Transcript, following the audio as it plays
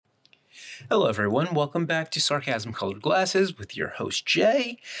Hello, everyone. Welcome back to Sarcasm Colored Glasses with your host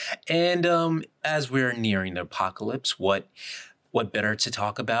Jay. And as we're nearing the apocalypse, what better to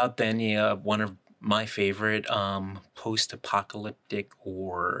talk about than one of my favorite post-apocalyptic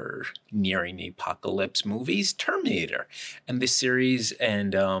or nearing the apocalypse movies, Terminator, and this series,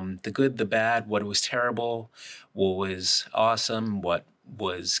 and the good, the bad, what was terrible, what was awesome, what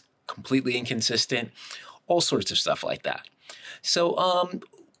was completely inconsistent, all sorts of stuff like that. So,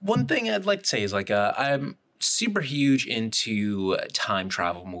 one thing I'd like to say is I'm super huge into time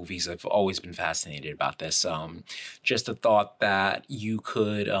travel movies. I've always been fascinated about this. Just the thought that you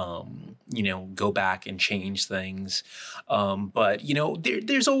could, go back and change things. But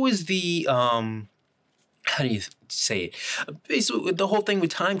there's always the how do you say it? Basically, the whole thing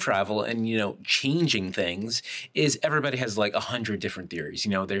with time travel and changing things is everybody has like 100 different theories.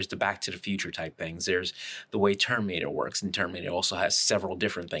 There's the Back to the Future type things. There's the way Terminator works, and Terminator also has several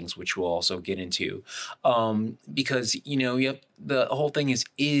different things, which we'll also get into. Because you have, the whole thing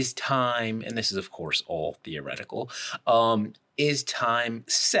is time, and this is of course all theoretical. Is time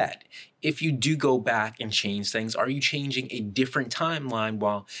set? If you do go back and change things, are you changing a different timeline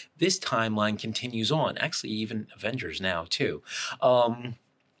while this timeline continues on? Actually, even Avengers now too.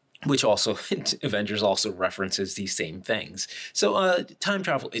 Which also Avengers also references these same things. So time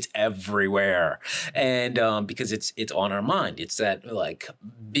travel, it's everywhere, and because it's on our mind, it's that like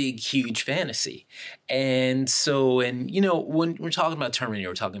big huge fantasy, and so when we're talking about Terminator,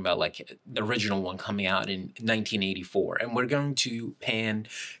 we're talking about like the original one coming out in 1984, and we're going to pan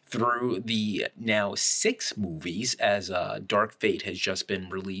through the now 6 movies as Dark Fate has just been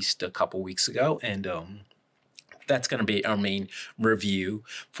released a couple weeks ago, and that's going to be our main review.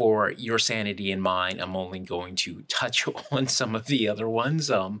 For your sanity and mine, I'm only going to touch on some of the other ones,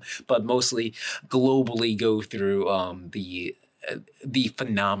 but mostly globally go through the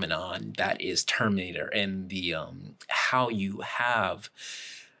phenomenon that is Terminator, and the how you have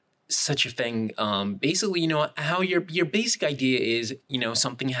such a thing. Basically, how your basic idea is,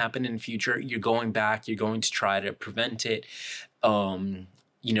 something happened in the future, you're going back, you're going to try to prevent it.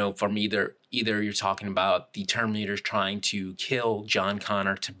 From either you're talking about the Terminators trying to kill John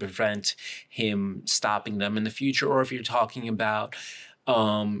Connor to prevent him stopping them in the future, or if you're talking about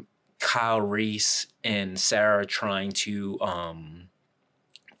Kyle Reese and Sarah trying to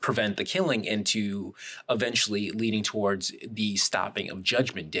prevent the killing, and to eventually leading towards the stopping of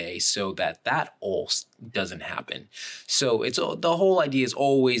Judgment Day, so that all doesn't happen. So it's the whole idea is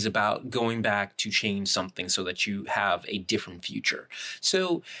always about going back to change something so that you have a different future.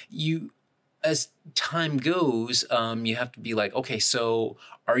 So as time goes, you have to be like, okay, so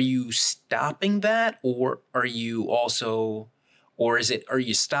are you stopping that, or are you also, or are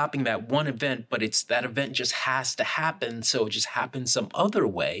you stopping that one event, but it's that event just has to happen, so it just happens some other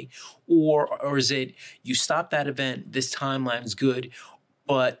way? Or is it you stop that event, this timeline's good,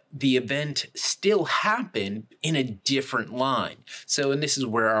 but the event still happened in a different line? So, and this is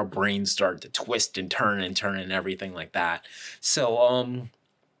where our brains start to twist and turn and everything like that. So,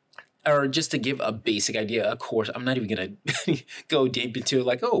 or just to give a basic idea, of course, I'm not even going to go deep into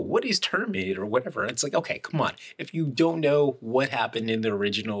like, oh, what is Terminator or whatever. It's like, okay, come on. If you don't know what happened in the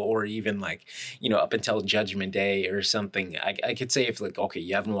original, or even like, up until Judgment Day or something, I could say if like, okay,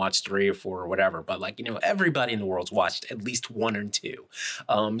 you haven't watched 3 or 4 or whatever, but like, everybody in the world's watched at least 1 or 2.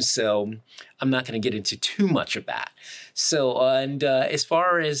 So I'm not going to get into too much of that. So, and as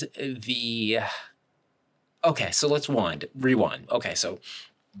far as okay, so let's rewind. Okay, so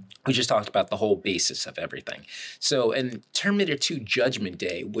we just talked about the whole basis of everything. So in Terminator 2 Judgment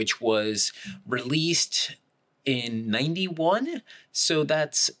Day, which was released in 91, so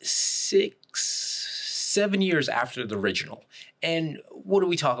that's 7 years after the original. And what do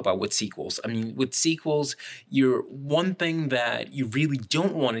we talk about with sequels? I mean, with sequels, one thing that you really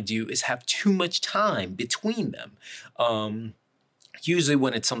don't want to do is have too much time between them. Usually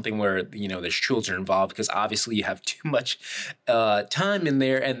when it's something where, there's children involved, because obviously you have too much time in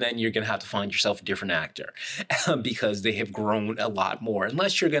there, and then you're going to have to find yourself a different actor because they have grown a lot more.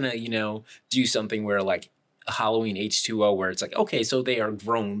 Unless you're going to, do something where like Halloween H2O, where it's like, okay, so they are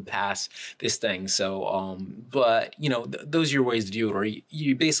grown past this thing. So, but, those are your ways to do it. Or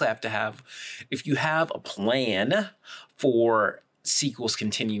you basically have to have, if you have a plan for sequels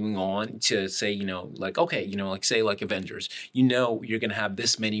continuing on, to say, like, okay, like say like Avengers, you're going to have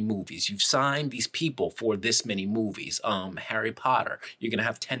this many movies. You've signed these people for this many movies. Harry Potter, you're going to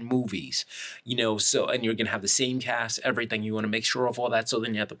have 10 movies, so, and you're going to have the same cast, everything. You want to make sure of all that. So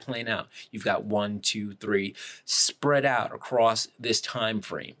then you have to plan out. You've got 1, 2, 3 spread out across this time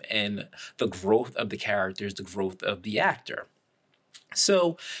frame, and the growth of the characters, the growth of the actor.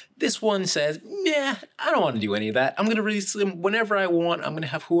 So this one says, nah, I don't want to do any of that. I'm going to release them whenever I want. I'm going to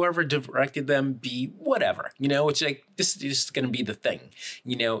have whoever directed them be whatever, it's like, this is just going to be the thing.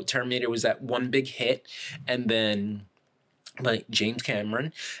 Terminator was that one big hit, and then like James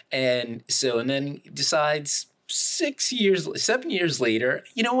Cameron. And then decides 7 years later,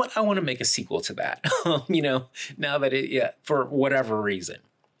 you know what? I want to make a sequel to that, now that for whatever reason.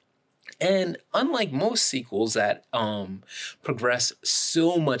 And unlike most sequels that progress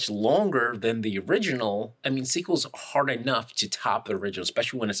so much longer than the original, I mean, sequels are hard enough to top the original,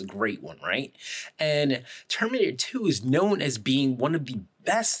 especially when it's a great one, right? And Terminator 2 is known as being one of the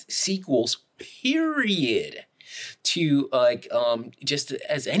best sequels, period, to just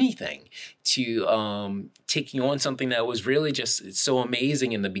as anything, to taking on something that was really just so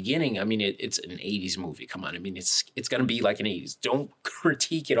amazing in the beginning. I mean, it's an 80s movie. Come on. I mean, it's going to be like an 80s. Don't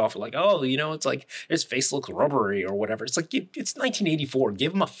critique it off like, oh, it's like his face looks rubbery or whatever. It's like, it's 1984.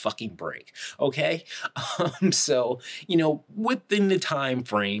 Give him a fucking break. Okay. So, within the time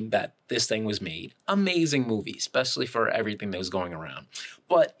frame that this thing was made, amazing movie, especially for everything that was going around.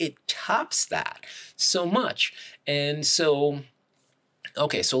 But it tops that so much. And so,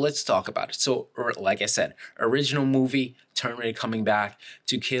 okay, so let's talk about it. So, like I said, original movie, Terminator coming back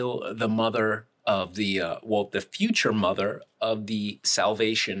to kill the mother of the future mother of the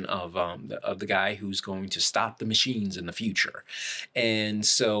salvation of the guy who's going to stop the machines in the future. And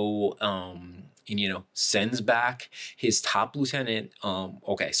so, sends back his top lieutenant.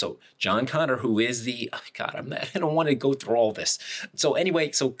 Okay, so John Connor, who is I don't want to go through all this. So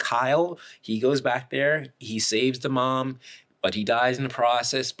anyway, so Kyle, he goes back there, he saves the mom, but he dies in the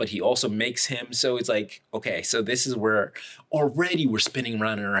process, but he also makes him. So it's like, okay, so this is where already we're spinning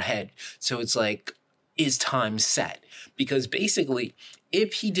around in our head. So it's like, is time set? Because basically,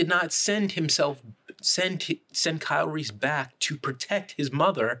 if he did not send Kyle Reese back to protect his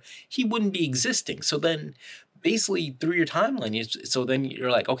mother, he wouldn't be existing. So then basically through your timeline, so then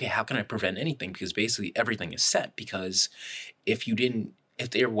you're like, okay, how can I prevent anything? Because basically everything is set. Because if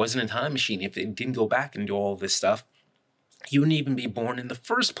there wasn't a time machine, if it didn't go back and do all this stuff, you wouldn't even be born in the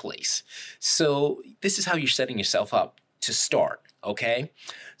first place. So this is how you're setting yourself up to start, okay?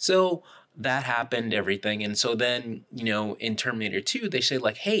 So that happened, everything. And so then, in Terminator 2, they say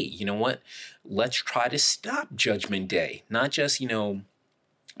like, hey, you know what? Let's try to stop Judgment Day. Not just,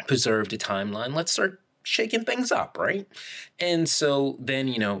 preserve the timeline. Let's start shaking things up, right? And so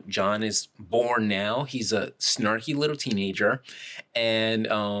then, John is born now. He's a snarky little teenager. And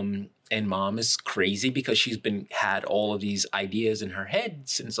mom is crazy because she's had all of these ideas in her head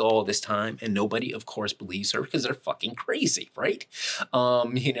since all this time, and nobody, of course, believes her because they're fucking crazy, right?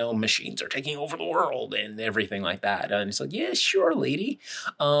 Machines are taking over the world and everything like that. And it's like, yeah, sure, lady.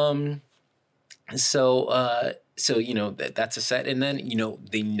 So that's a set. And then,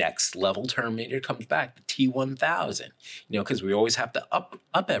 the next level Terminator comes back, the T-1000, because we always have to up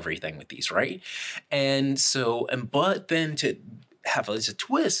everything with these, right? And so, but then to have as a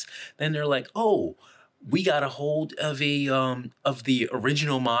twist, then they're like, oh, we got a hold of the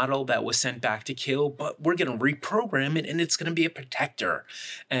original model that was sent back to kill, but we're going to reprogram it and it's going to be a protector.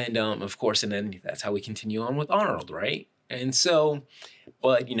 And of course, and then that's how we continue on with Arnold, right? And so,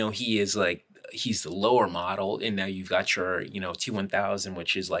 but he's the lower model, and now you've got your T-1000,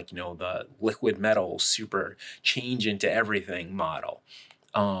 which is like the liquid metal super change into everything model.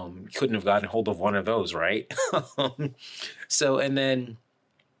 Couldn't have gotten hold of one of those, right? And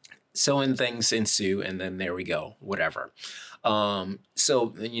things ensue, and then there we go, whatever. And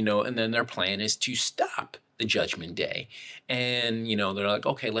then their plan is to stop the Judgment Day. And, they're like,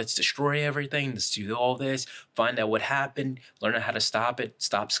 okay, let's destroy everything. Let's do all this, find out what happened, learn out how to stop it,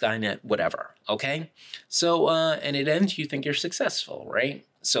 stop Skynet, whatever. Okay. So, and it ends, you think you're successful, right?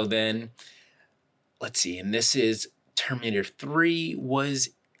 So then let's see. And this is Terminator 3 was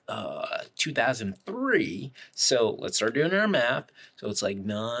 2003. So let's start doing our math. So it's like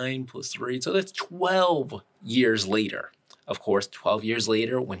 9 plus 3. So that's 12 years later. Of course, 12 years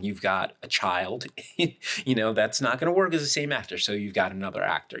later, when you've got a child, that's not going to work as the same actor. So you've got another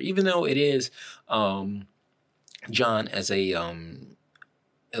actor, even though it is John as a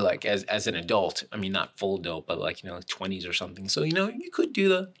as an adult. I mean, not full adult, but like 20s or something. So you could do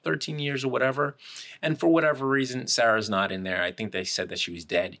the 13 years or whatever. And for whatever reason, Sarah's not in there. I think they said that she was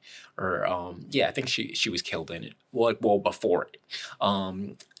dead, or I think she was killed in it. Well, before it.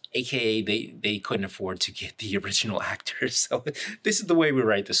 AKA they couldn't afford to get the original actors. So this is the way we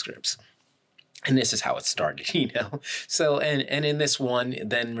write the scripts. And this is how it started, you know. So and in this one,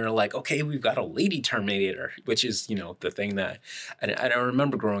 then we're like, okay, we've got a lady Terminator, which is, you know, the thing that, and I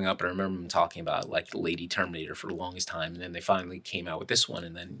remember growing up, and I remember them talking about like the lady Terminator for the longest time, and then they finally came out with this one,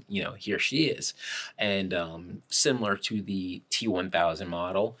 and then, you know, here she is, and similar to the T1000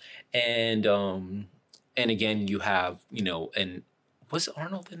 model, and again you have, you know, and was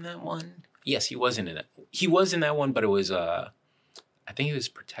Arnold in that one? Yes, he was in it. He was in that one, but it was I think it was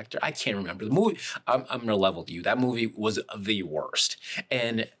Protector. I can't remember the movie. I'm gonna level to you. That movie was the worst.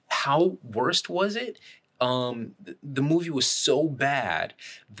 And how worst was it? The movie was so bad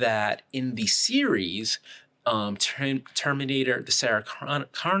that in the series, Terminator, the Sarah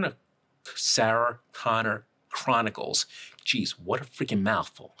Connor Chronicles. Geez, what a freaking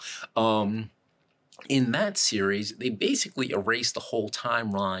mouthful. In that series, they basically erased the whole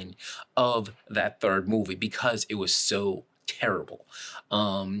timeline of that third movie because it was so terrible.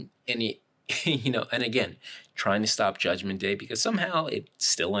 And it, you know, and again, trying to stop Judgment Day because somehow it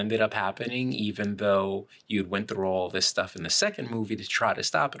still ended up happening, even though you'd went through all this stuff in the second movie to try to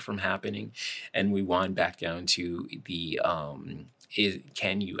stop it from happening. And we wind back down to the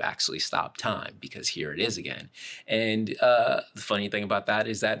can you actually stop time? Because here it is again. And the funny thing about that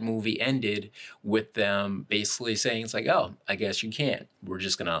is that movie ended with them basically saying, it's like, oh, I guess you can't. We're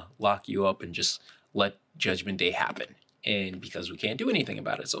just going to lock you up and just let Judgment Day happen. And because we can't do anything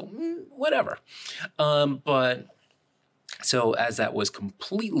about it. So whatever. But so as that was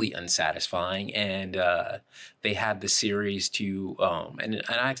completely unsatisfying, and they had the series to, and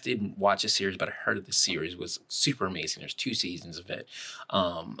I actually didn't watch the series, but I heard the series was super amazing. There's 2 seasons of it.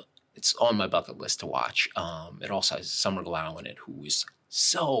 It's on my bucket list to watch. It also has Summer Glau in it, who is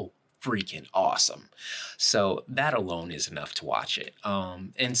so freaking awesome. So that alone is enough to watch it.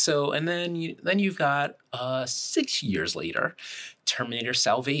 And then you've got 6 years later, Terminator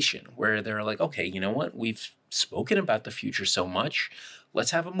Salvation, where they're like, okay, you know what? We've spoken about the future so much.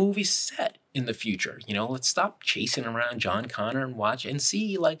 Let's have a movie set in the future. You know, let's stop chasing around John Connor and watch and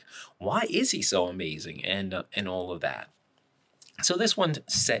see, like, why is he so amazing, and all of that. So this one's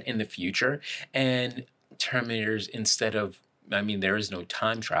set in the future, and Terminators, instead of, I mean, there is no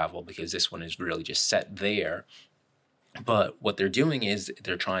time travel because this one is really just set there. But what they're doing is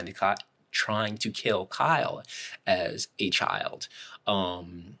they're trying to kill Kyle as a child.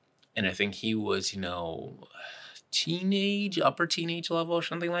 And I think he was, you know, upper teenage level or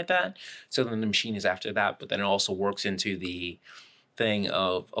something like that. So then the machine is after that, but then it also works into the thing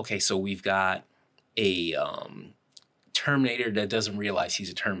of, okay, so we've got a Terminator that doesn't realize he's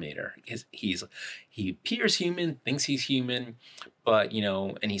a Terminator. He appears human, thinks he's human, but, you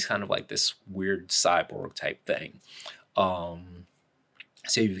know, and he's kind of like this weird cyborg type thing.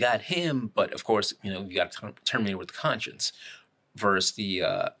 So you've got him, but of course, you know, you got a Terminator with conscience versus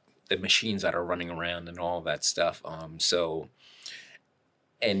the machines that are running around and all that stuff. So,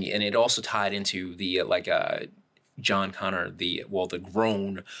 and it also tied into the John Connor, the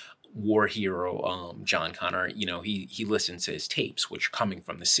grown war hero, John Connor. You know, he listens to his tapes, which are coming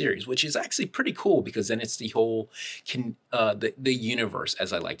from the series, which is actually pretty cool because then it's the whole the universe,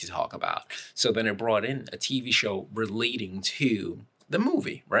 as I like to talk about. So then it brought in a TV show relating to the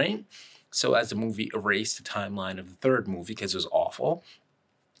movie, right? So as the movie erased the timeline of the third movie because it was awful,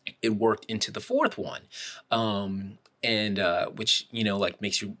 it worked into the fourth one. And which, you know, like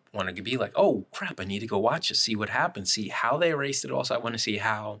makes you want to be like, oh crap, I need to go watch this, see what happens, see how they erased it. Also, I want to see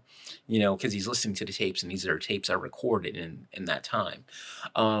how, you know, because he's listening to the tapes, and these are tapes I recorded in that time.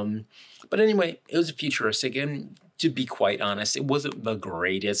 But anyway, it was futuristic, and to be quite honest, it wasn't the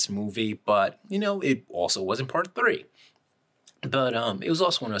greatest movie, but, you know, it also wasn't part 3. But it was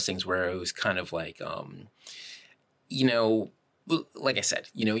also one of those things where it was kind of like, you know, like I said,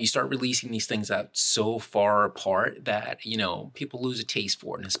 you know, you start releasing these things out so far apart that, you know, people lose a taste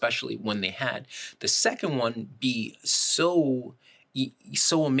for it. And especially when they had the second one be so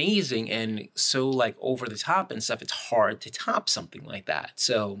amazing and so like over the top and stuff, it's hard to top something like that.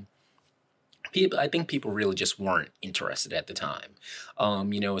 So I think people really just weren't interested at the time.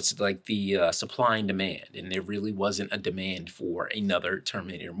 You know, it's like the supply and demand, and there really wasn't a demand for another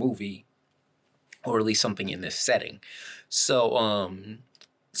Terminator movie, or at least something in this setting. So,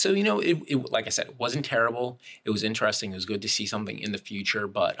 you know, it like I said, it wasn't terrible. It was interesting. It was good to see something in the future,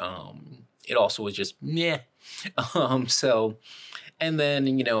 but it also was just meh. So, and then,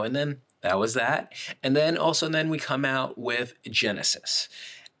 you know, and then that was that. And then we come out with Genesis,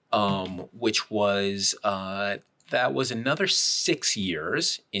 which was that was another 6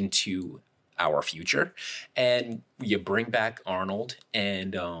 years into our future, and you bring back Arnold,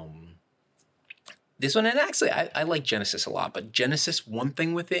 and This one, and actually, I like Genesis a lot, but Genesis, one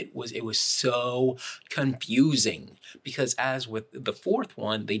thing with it was so confusing because, as with the fourth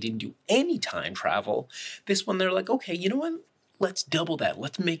one, they didn't do any time travel. This one, they're like, okay, you know what? Let's double that.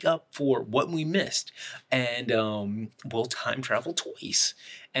 Let's make up for what we missed, and we'll time travel twice.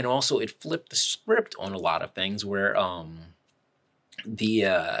 And also, it flipped the script on a lot of things where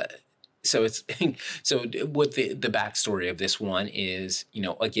the so it's so what the backstory of this one is,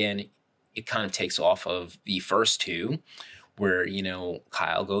 again, it kind of takes off of the first two, where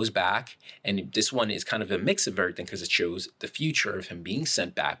Kyle goes back, and this one is kind of a mix of everything because it shows the future of him being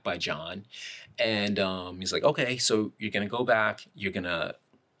sent back by John, and he's like, okay, so you're gonna go back, you're gonna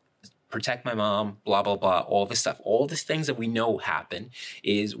protect my mom, blah blah blah, all this stuff, all these things that we know happen,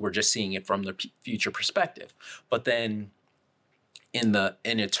 is we're just seeing it from the future perspective. But then in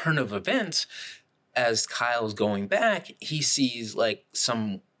a turn of events, as Kyle's going back, he sees like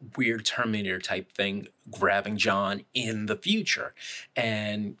some weird Terminator type thing grabbing John in the future.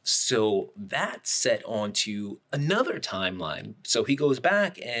 And so that's set onto another timeline. So he goes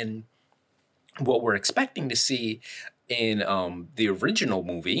back, and what we're expecting to see in the original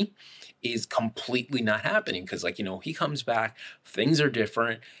movie is completely not happening, because he comes back, things are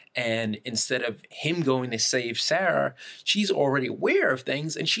different, and instead of him going to save Sarah, she's already aware of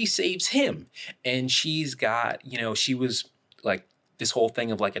things and she saves him. And she's got, she was like, this whole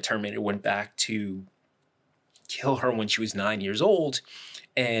thing of like a Terminator went back to kill her when she was 9 years old,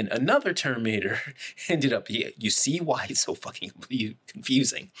 and another Terminator ended up, you see why it's so fucking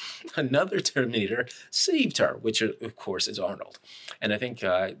confusing. Another Terminator saved her, which of course is Arnold. And I think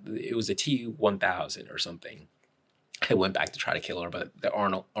it was a T-1000 or something. I went back to try to kill her, but the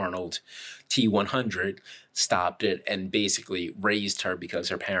Arnold T-100 stopped it and basically raised her because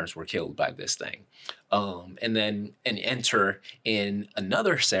her parents were killed by this thing. And then enter in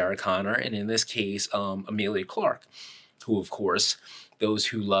another Sarah Connor, and in this case, Emilia Clarke, who, of course, those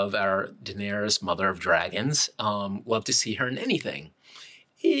who love our Daenerys, Mother of Dragons, love to see her in anything,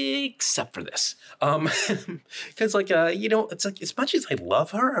 except for this. Because, it's like, as much as I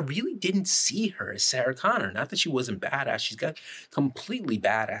love her, I really didn't see her as Sarah Connor. Not that she wasn't badass. She's got completely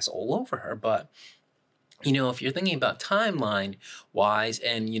badass all over her, but if you're thinking about timeline wise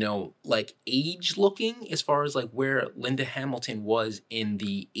and, like age looking, as far as like where Linda Hamilton was in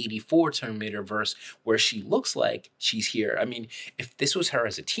the 84 Terminator verse, where she looks like she's here. I mean, if this was her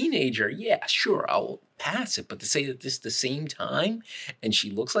as a teenager, yeah, sure, I'll pass it. But to say that this is the same time and she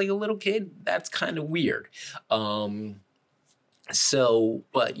looks like a little kid, that's kind of weird. So,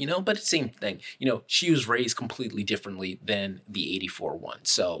 but it's the same thing. She was raised completely differently than the 84 one.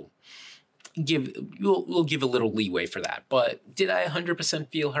 So, we'll give a little leeway for that. But did I 100%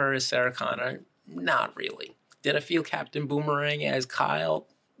 feel her as Sarah Connor? Not really. Did I feel Captain Boomerang as Kyle?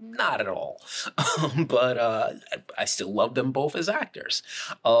 Not at all. But I still love them both as actors.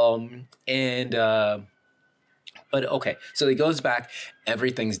 But okay, so he goes back,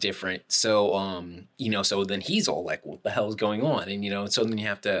 everything's different. So, so then he's all like, what the hell is going on? And, so then you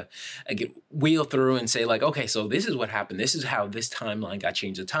have to wheel through and say like, okay, so this is what happened. This is how this timeline got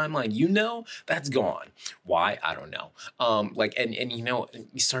changed. The timeline, that's gone. Why? I don't know.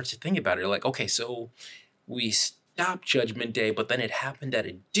 You start to think about it. You're like, okay, so we stopped Judgment Day, but then it happened at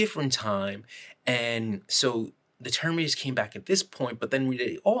a different time. And so the Terminators came back at this point, but then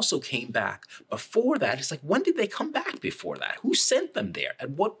they also came back before that. It's like, when did they come back before that? Who sent them there?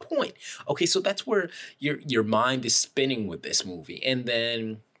 At what point? Okay, so that's where your mind is spinning with this movie. And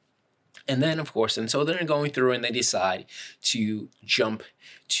then, of course, and so they're going through and they decide to jump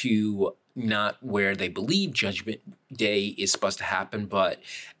to not where they believe Judgment Day is supposed to happen, but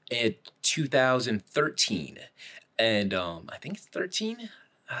in 2013. And I think it's 13?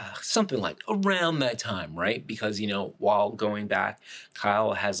 Something like around that time, right? Because, while going back,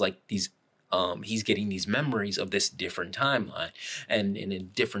 Kyle has like these, he's getting these memories of this different timeline. And in a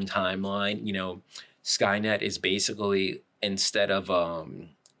different timeline, Skynet is basically, instead of,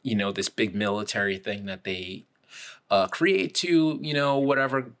 this big military thing that they create to,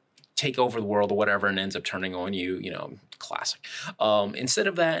 whatever, take over the world or whatever, and ends up turning on you, classic. Instead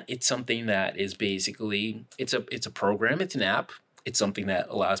of that, it's something that is basically, it's a program, it's an app. It's something that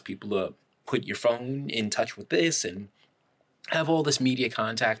allows people to put your phone in touch with this and have all this media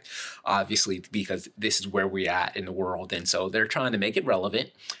contact, obviously, because this is where we're at in the world. And so they're trying to make it relevant.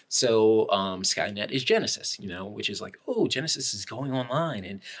 So Skynet is Genesis, which is like, oh, Genesis is going online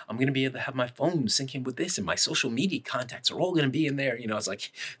and I'm going to be able to have my phone sync in with this and my social media contacts are all going to be in there. It's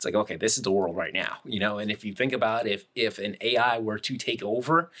like, okay, this is the world right now, and if you think about if an AI were to take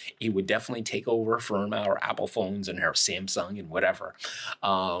over, it would definitely take over from our Apple phones and our Samsung and whatever.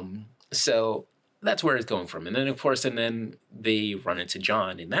 So that's where it's going from. And then, of course, and then they run into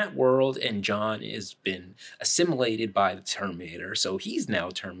John in that world, and John has been assimilated by the Terminator. So he's now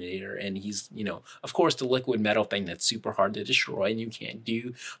Terminator, and he's, of course, the liquid metal thing that's super hard to destroy, and you can't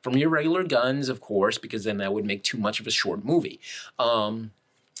do from your regular guns, of course, because then that would make too much of a short movie.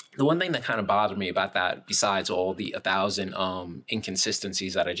 The one thing that kind of bothered me about that, besides all the 1,000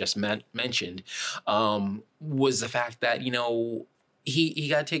 inconsistencies that I just mentioned, was the fact that, he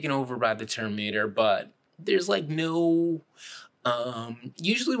got taken over by the Terminator, but there's like no.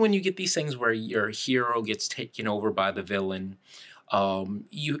 Usually when you get these things where your hero gets taken over by the villain,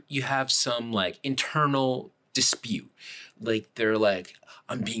 you have some like internal dispute. Like they're like,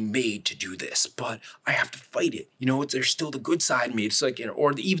 I'm being made to do this, but I have to fight it. There's still the good side of me. It's like,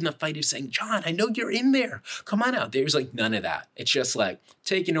 or even the fight is saying, John, I know you're in there. Come on out. There's like none of that. It's just like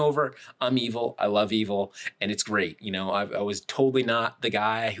taking over. I'm evil. I love evil. And it's great. I was totally not the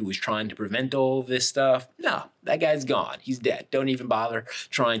guy who was trying to prevent all of this stuff. No, that guy's gone. He's dead. Don't even bother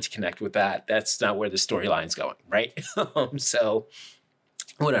trying to connect with that. That's not where the storyline's going, right? So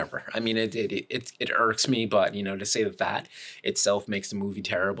whatever. I mean, it irks me, but to say that itself makes the movie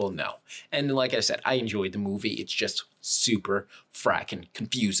terrible, no. And like I said, I enjoyed the movie. It's just super fracking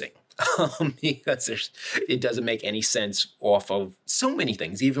confusing. Because it doesn't make any sense off of so many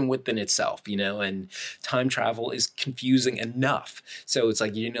things, even within itself, and time travel is confusing enough. So it's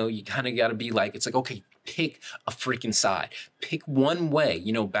like, you kind of got to be like, it's like, okay, pick a freaking side, pick one way.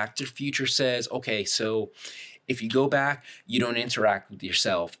 Back to the Future says, okay, so if you go back, you don't interact with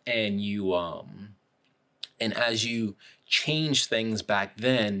yourself, and and as you change things back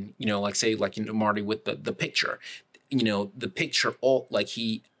then, like say, like Marty with the picture, the picture, all like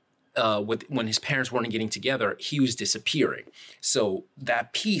he. When his parents weren't getting together, he was disappearing. So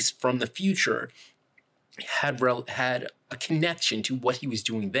that piece from the future had a connection to what he was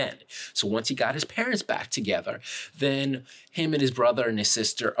doing then. So once he got his parents back together, then him and his brother and his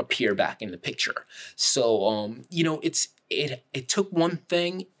sister appear back in the picture. So it took one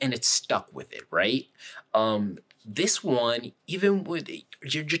thing and it stuck with it, right? This one, even with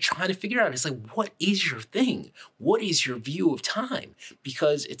you're trying to figure out, it's like, what is your thing? What is your view of time?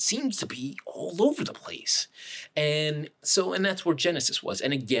 Because it seems to be all over the place. And that's where Genesis was.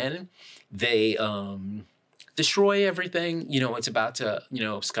 And again, they destroy everything. It's about to,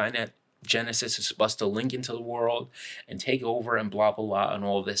 Skynet Genesis is supposed to link into the world and take over and blah, blah, blah, and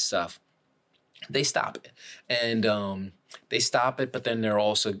all this stuff. They stop it. And but then they're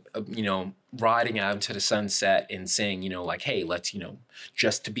also, riding out into the sunset and saying, like, hey, let's,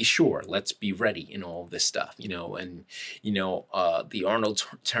 just to be sure, let's be ready in all this stuff, and, the Arnold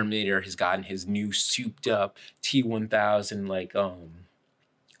Terminator has gotten his new souped up T-1000, like,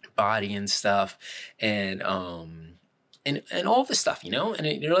 body and stuff, and all this stuff,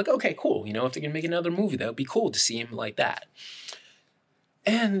 and you're like, okay, cool. If they're going to make another movie, that would be cool to see him like that.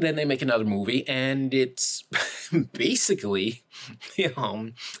 And then they make another movie, and it's basically,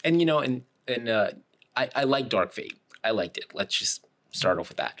 I like Dark Fate. I liked it. Let's just start off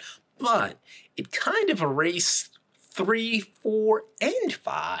with that. But it kind of erased 3, 4, and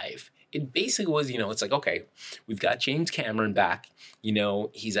 5. It basically was, it's like, okay, we've got James Cameron back.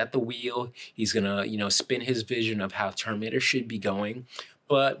 He's at the wheel. He's going to, spin his vision of how Terminator should be going.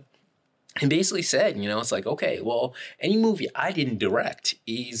 But he basically said, it's like, okay, well, any movie I didn't direct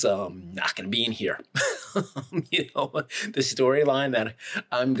is not going to be in here. The storyline that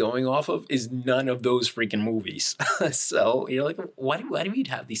I'm going off of is none of those freaking movies. So you're like, why do we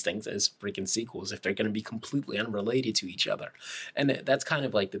have these things as freaking sequels if they're going to be completely unrelated to each other? And that's kind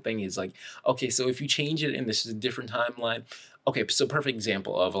of like the thing is like, okay, so if you change it and this is a different timeline. Okay, so perfect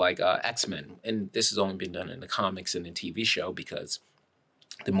example of like X-Men. And this has only been done in the comics and the TV show because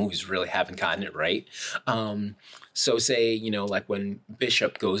the movies really haven't gotten it right. So say, like when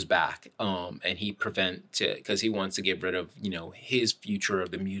Bishop goes back and he because he wants to get rid of, his future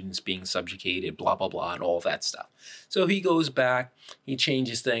of the mutants being subjugated, blah, blah, blah, and all that stuff. So he goes back, he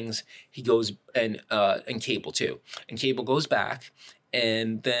changes things, he goes, and Cable too. And Cable goes back,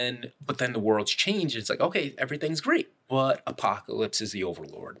 but then the world's changed. It's like, okay, everything's great, but Apocalypse is the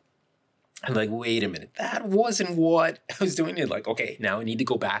overlord. I'm like, wait a minute, that wasn't what I was doing. It like, okay, now I need to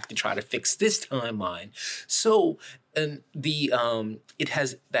go back to try to fix this timeline. So, and it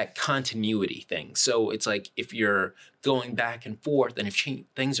has that continuity thing. So it's like if you're going back and forth, and if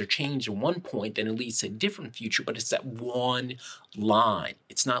things are changed at one point, then it leads to a different future. But it's that one line.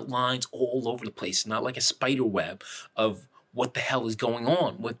 It's not lines all over the place. It's not like a spider web of what the hell is going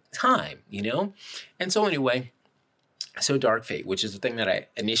on with time, And so anyway. So Dark Fate, which is the thing that I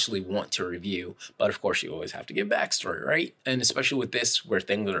initially want to review, but of course you always have to give backstory, right? And especially with this, where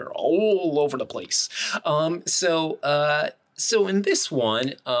things are all over the place. So in this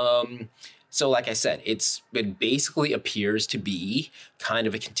one, so like I said, it basically appears to be kind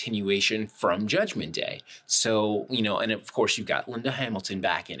of a continuation from Judgment Day. So, and of course you've got Linda Hamilton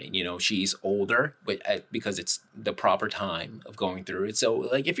back in it. She's older, but because it's the proper time of going through it. So,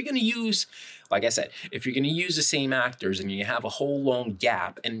 like, if you're going to use, like I said, if you're going to use the same actors and you have a whole long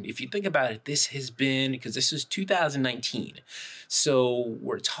gap, and if you think about it, this has been, because this is 2019. So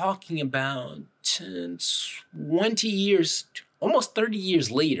we're talking about 20 years, almost 30 years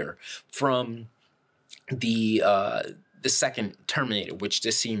later from the second Terminator, which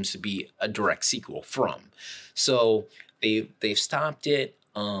this seems to be a direct sequel from. So they've stopped it.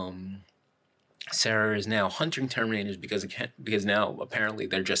 Sarah is now hunting Terminators because now apparently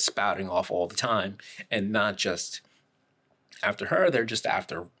they're just spouting off all the time, and not just after her, they're just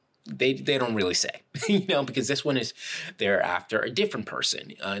after. They don't really say, because this one is they're after a different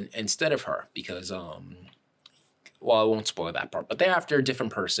person instead of her, because well, I won't spoil that part, but they're after a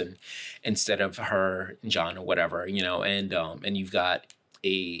different person instead of her and John or whatever, and you've got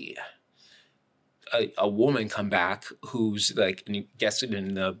a woman come back who's like, and you guess it,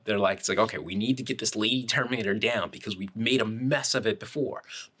 and they're like, it's like, okay, we need to get this lady Terminator down because we made a mess of it before,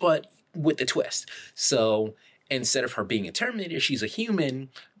 but with the twist. So instead of her being a Terminator, she's a human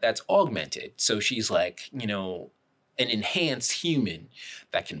that's augmented. So she's like, an enhanced human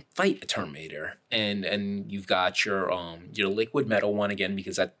that can fight a Terminator, and you've got your liquid metal one again,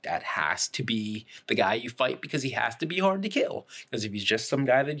 because that has to be the guy you fight, because he has to be hard to kill, because if he's just some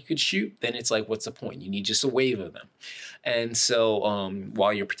guy that you could shoot, then it's like, what's the point? You need just a wave of them. And so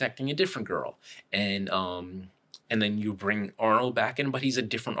while you're protecting a different girl, and then you bring Arnold back in, but he's a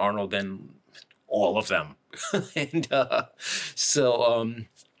different Arnold than all of them. And so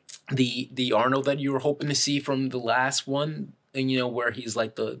the Arnold that you were hoping to see from the last one, and where he's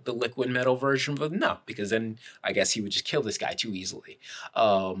like the liquid metal version, but no, because then I guess he would just kill this guy too easily.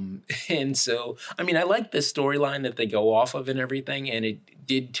 And so, I mean, I like the storyline that they go off of and everything, and it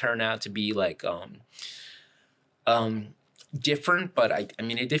did turn out to be like different, but I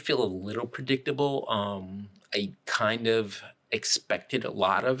mean, it did feel a little predictable. I kind of expected a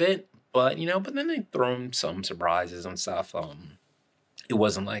lot of it, but then they throw in some surprises and stuff. It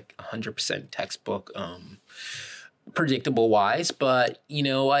wasn't like 100% textbook predictable wise, but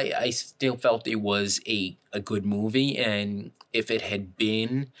I still felt it was a good movie. And if it had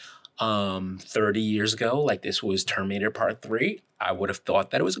been 30 years ago, like this was Terminator Part 3, I would have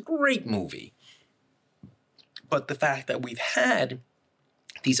thought that it was a great movie. But the fact that we've had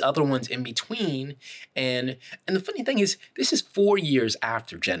these other ones in between, and the funny thing is, this is 4 years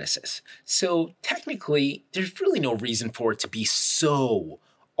after Genesis, so technically there's really no reason for it to be so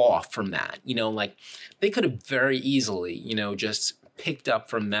off from that. Like, they could have very easily just picked up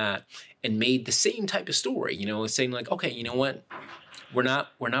from that and made the same type of story, saying like, okay, you know what, we're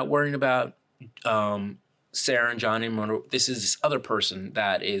not worrying about Sarah and John anymore. This is this other person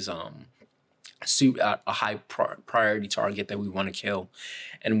that is a high priority target that we want to kill,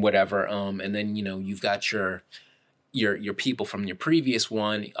 and whatever. And then you've got your people from your previous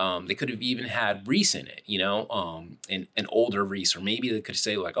one. They could have even had Reese in it, an older Reese, or maybe they could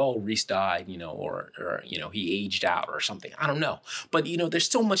say like, oh, Reese died, or he aged out or something. I don't know, but there's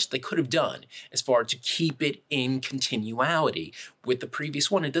so much they could have done as far to keep it in continuity with the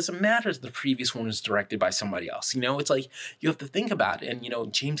previous one. It doesn't matter if the previous one is directed by somebody else. It's like, you have to think about it.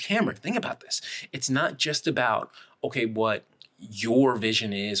 And James Cameron, think about this. It's not just about, okay, what your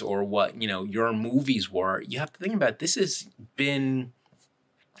vision is or what your movies were. You have to think about, this has been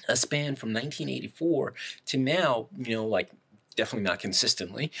a span from 1984 to now, like, definitely not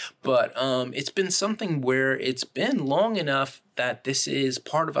consistently, but it's been something where it's been long enough that this is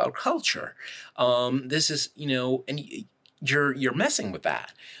part of our culture. This is, and you're messing with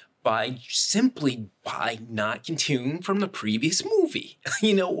that by not continuing from the previous movie,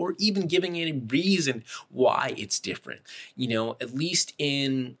 or even giving any reason why it's different. At least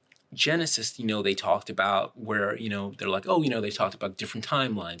in Genesis, they talked about where, they're like, oh, they talked about different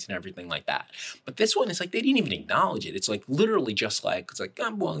timelines and everything like that. But this one is like, they didn't even acknowledge it. It's like literally just like, it's like,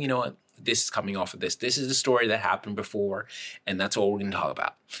 well, you know what? This is coming off of this. This is the story that happened before, and that's all we're going to talk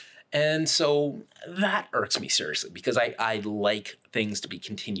about. And so that irks me seriously, because I like things to be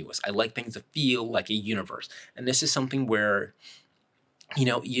continuous. I like things to feel like a universe. And this is something where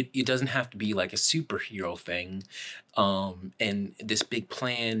it doesn't have to be like a superhero thing, and this big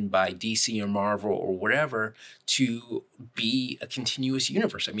plan by DC or Marvel or whatever to be a continuous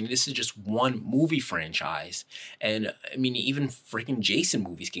universe. I mean, this is just one movie franchise, and I mean, even freaking Jason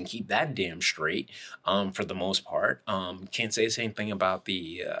movies can keep that damn straight, for the most part. Can't say the same thing about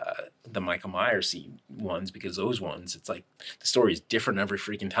the Michael Myers ones, because those ones, it's like the story is different every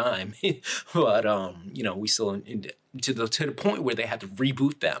freaking time. But we still to the point where they had to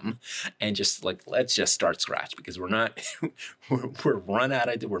reboot them and just like, let's just start scratch, because we're not we're run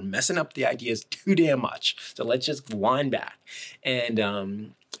out of, we're messing up the ideas too damn much, so let's just wind back.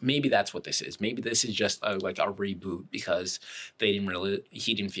 And maybe that's what this is. Maybe this is just like a reboot, because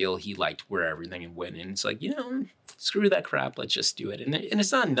he didn't feel he liked where everything went, and it's like, screw that crap, let's just do it. And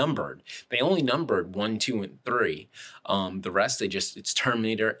it's not numbered. They only numbered 1, 2, and 3. The rest, it's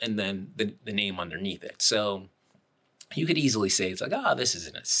Terminator and then the name underneath it. So you could easily say it's like, this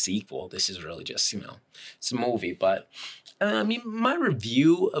isn't a sequel. This is really just, it's a movie. But I mean, my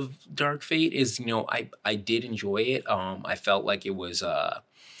review of Dark Fate is, I did enjoy it. I felt like it was,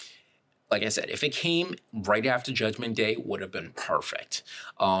 like I said, if it came right after Judgment Day, would have been perfect.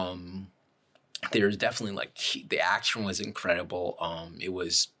 There's definitely like, the action was incredible. It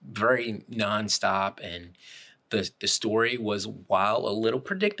was very nonstop, and the story was, while a little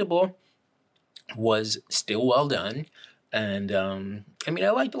predictable, was still well done. And I mean,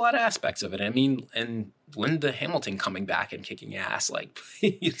 I liked a lot of aspects of it. I mean, and Linda Hamilton coming back and kicking ass, like,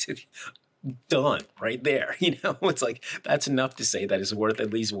 done right there. It's like, that's enough to say that it's worth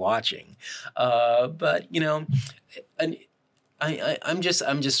at least watching. But and I'm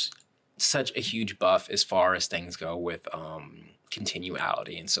just such a huge buff as far as things go with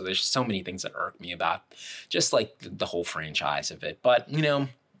continuality, and so there's so many things that irk me about just like the whole franchise of it. But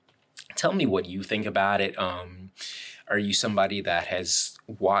tell me what you think about it. Are you somebody that has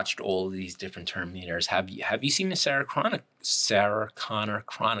watched all of these different Terminators? Have you seen the Sarah Connor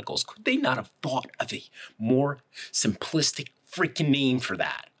Chronicles? Could they not have thought of a more simplistic freaking name for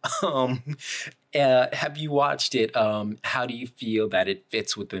that? Have you watched it? How do you feel that it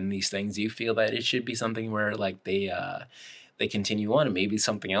fits within these things? Do you feel that it should be something where like they continue on, and maybe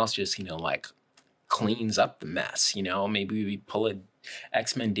something else just like cleans up the mess? Maybe we pull a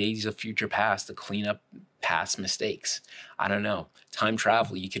X-Men Days of Future Past to clean up past mistakes. I don't know. Time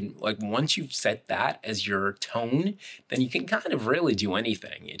travel, you can, like, once you've set that as your tone, then you can kind of really do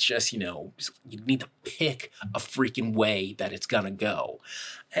anything. It's just, you need to pick a freaking way that it's gonna go.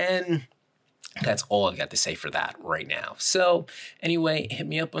 And that's all I've got to say for that right now. So anyway, hit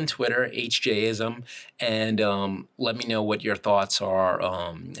me up on Twitter, HJism, and let me know what your thoughts are,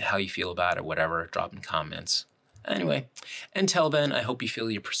 how you feel about it, whatever. Drop in comments. Anyway, until then, I hope you feel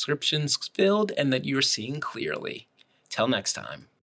your prescriptions filled and that you're seeing clearly. Till next time.